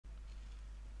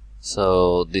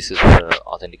So this is the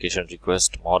authentication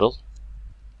request model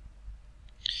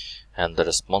and the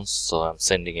response. So I'm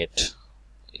sending it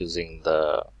using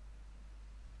the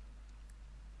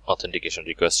authentication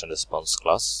request and response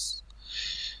class.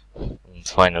 And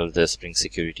finally, the Spring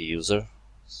Security user.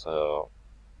 So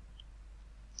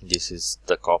this is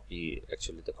the copy,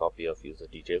 actually the copy of user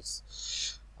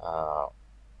details.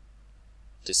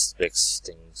 This makes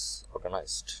things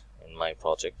organized in my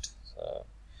project.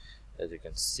 As you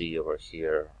can see over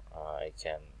here, I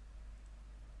can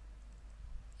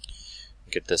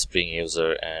get the Spring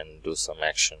user and do some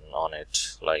action on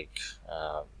it, like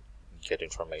get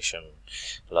information,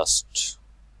 last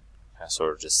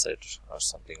password is set or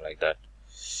something like that.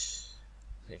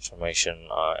 Information,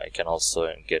 I can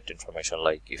also get information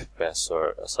like if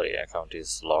account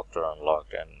is locked or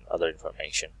unlocked, and other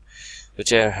information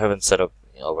which I haven't set up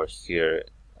over here,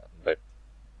 but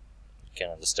you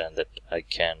can understand that I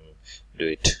can do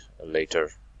it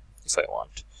later if I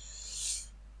want.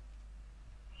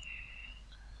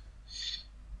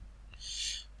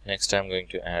 Next, I'm going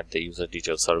to add the user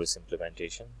detail service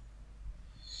implementation.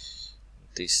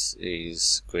 This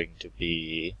is going to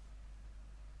be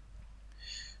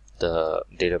the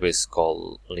database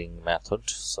calling method.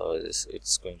 So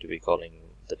it's going to be calling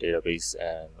the database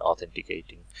and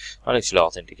authenticating, not actually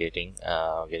authenticating,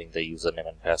 getting the username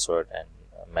and password and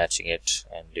matching it,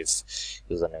 and if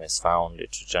username is found,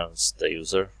 it returns the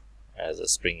user as a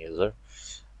Spring user.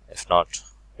 If not,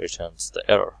 returns the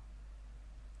error.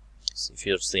 So if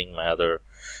you're seeing my other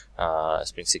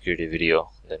Spring Security video,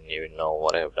 then you know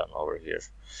what I have done over here.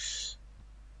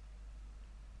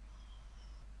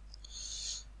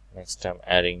 Next, I'm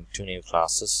adding two new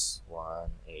classes.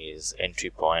 One is entry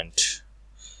point.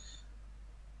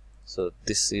 So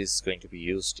this is going to be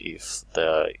used if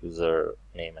the user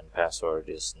name and password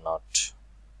is not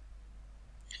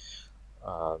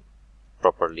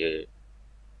properly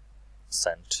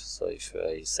sent. So if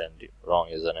I send wrong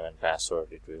username and password,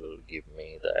 it will give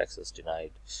me the access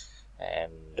denied,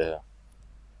 and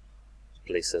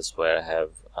places where I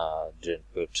have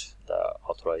didn't put the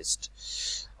authorized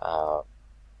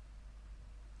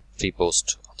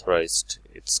pre-post authorized,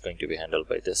 it's going to be handled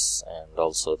by this, and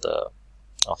also the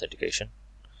authentication.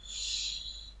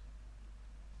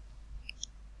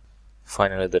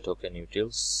 Finally, the token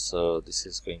utils. So this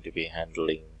is going to be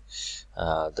handling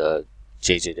the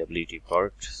JWT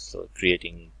part, so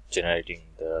generating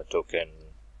the token,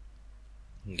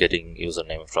 getting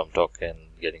username from token,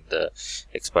 getting the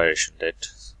expiration date,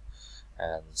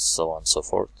 and so on and so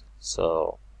forth.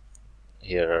 So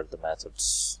here are the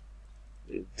methods.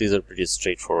 These are pretty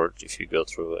straightforward. If you go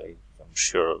through, I'm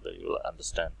sure that you will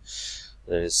understand.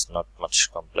 There is not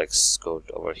much complex code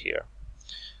over here.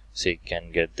 So you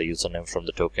can get the username from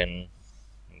the token,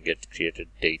 get created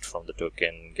date from the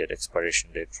token, get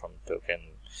expiration date from token,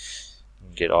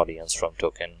 get audience from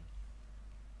token,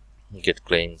 get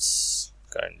claims,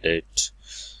 current date,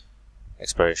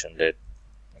 expiration date,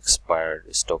 expired,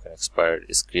 is token expired,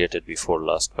 is created before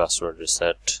last password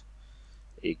reset,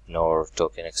 ignore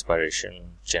token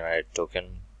expiration, generate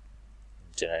token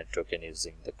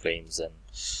using the claims, and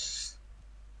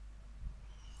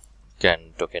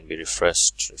can token be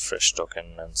refreshed, refresh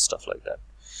token, and stuff like that.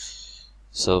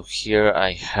 So here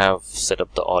I have set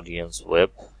up the audience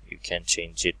web. You can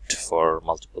change it for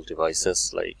multiple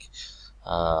devices, like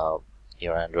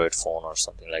your Android phone or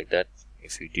something like that.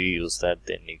 If you do use that,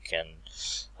 then you can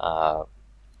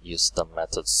use the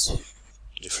methods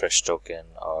refresh token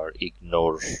or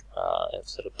ignore. I've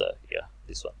set up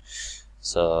this one.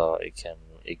 So you can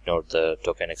ignore the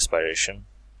token expiration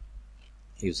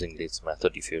using this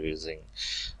method if you're using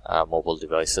mobile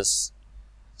devices.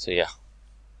 So yeah.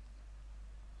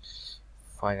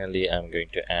 Finally, I'm going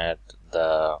to add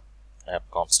the app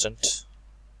constant.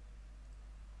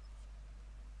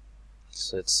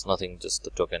 So it's nothing, just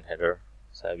the token header.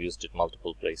 So I've used it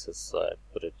multiple places, so I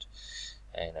put it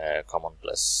in a common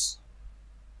place.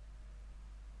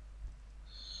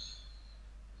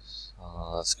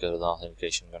 Let's go to the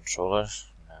Authentication Controller.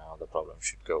 Now the problem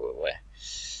should go away.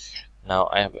 Now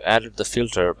I have added the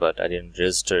filter, but I didn't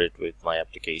register it with my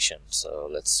application. So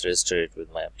let's register it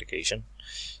with my application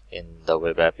in the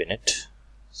web app init.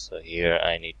 So here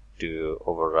I need to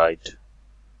override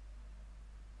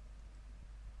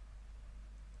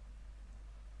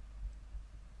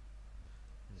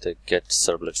the get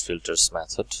servlet filters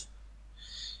method.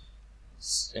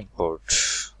 Let's import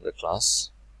the class.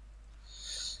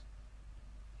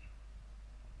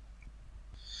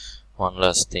 One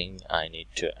last thing I need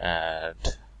to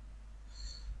add.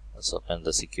 Let's open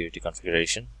the security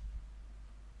configuration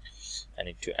I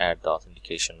need to add the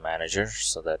Authentication Manager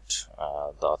so that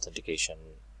the authentication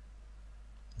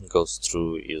goes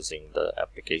through using the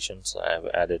application. So I have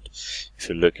added, if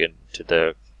you look into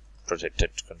the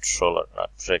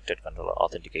Authentication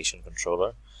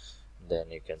Controller,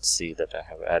 then you can see that I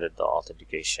have added the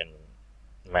Authentication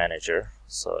Manager.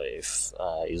 So if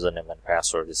username and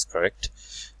password is correct,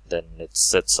 then it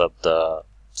sets up the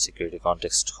security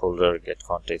context holder, get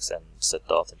context, and set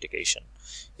the authentication.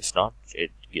 If not,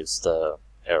 it gives the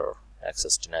error,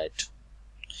 access denied.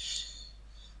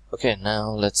 Okay, now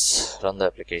let's run the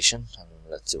application and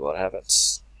let's see what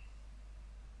happens.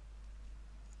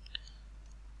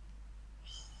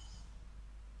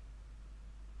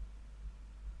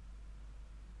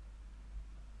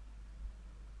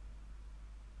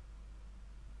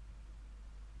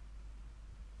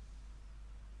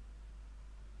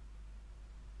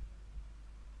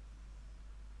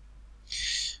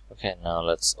 Okay, now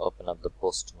let's open up the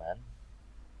Postman.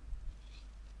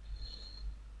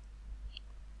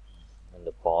 In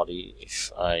the body,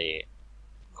 if I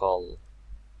call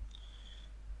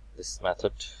this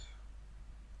method,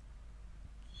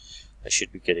 I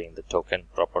should be getting the token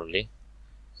properly.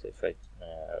 So if I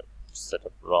set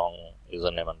up wrong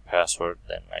username and password,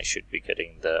 then I should be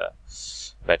getting the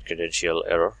bad credential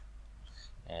error.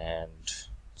 And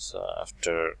so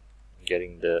after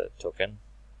getting the token,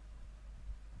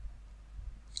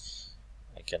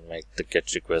 I can make the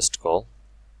get request call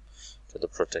to the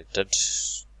protected.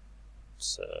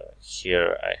 So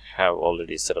here I have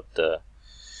already set up the,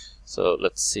 so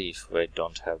let's see if I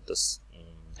don't have this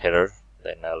header,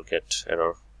 then I'll get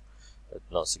error with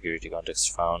no security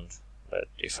context found. But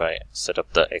if I set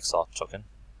up the XAuth token,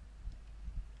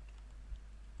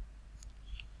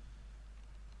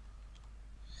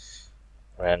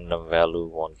 random value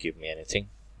won't give me anything,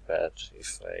 but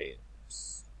if I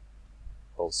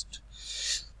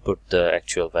put the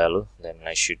actual value, then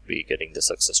I should be getting the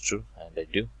success true, and I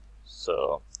do.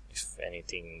 So if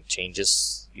anything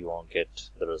changes, you won't get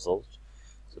the result.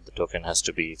 So the token has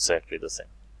to be exactly the same.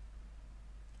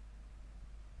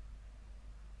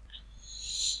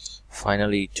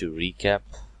 Finally, to recap,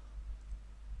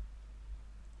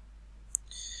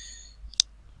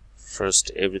 first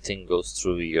everything goes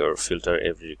through your filter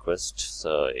every request.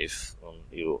 So if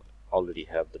you already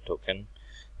have the token,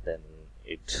 then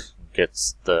it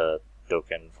gets the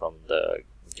token from the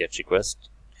get request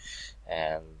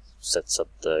and sets up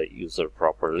the user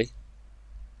properly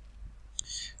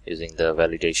using the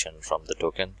validation from the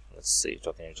token. Let's see,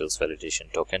 token utils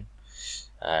validation token,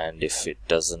 and if it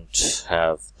doesn't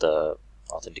have the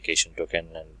authentication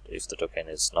token and if the token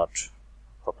is not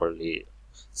properly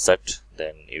set,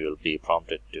 then you will be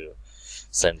prompted to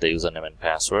send the username and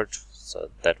password. So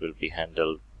that will be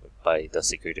handled by the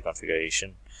security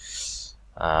configuration.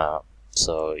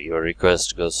 So your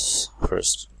request goes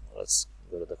first. Let's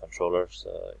go to the controller.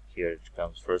 So here it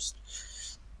comes first,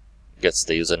 gets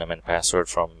the username and password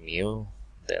from you,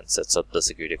 then sets up the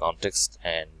security context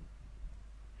and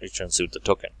returns you the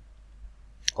token.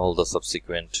 All the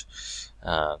subsequent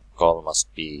call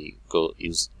must be go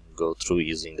through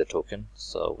using the token.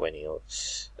 So when you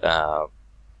go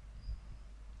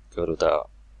to the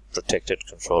protected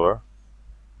controller,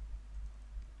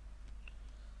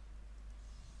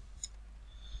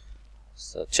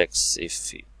 so checks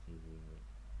if you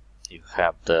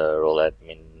have the role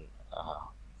admin.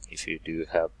 If you do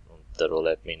have the role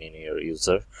admin in your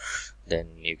user,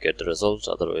 then you get the result,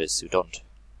 otherwise you don't.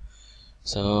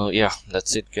 So yeah,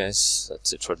 that's it guys,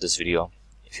 that's it for this video.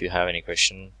 If you have any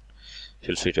question,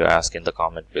 feel free to ask in the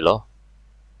comment below.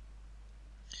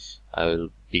 I will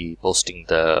be posting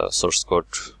the source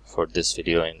code for this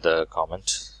video in the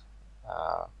comment.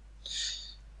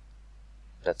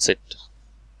 That's it.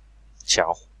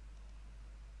 Ciao.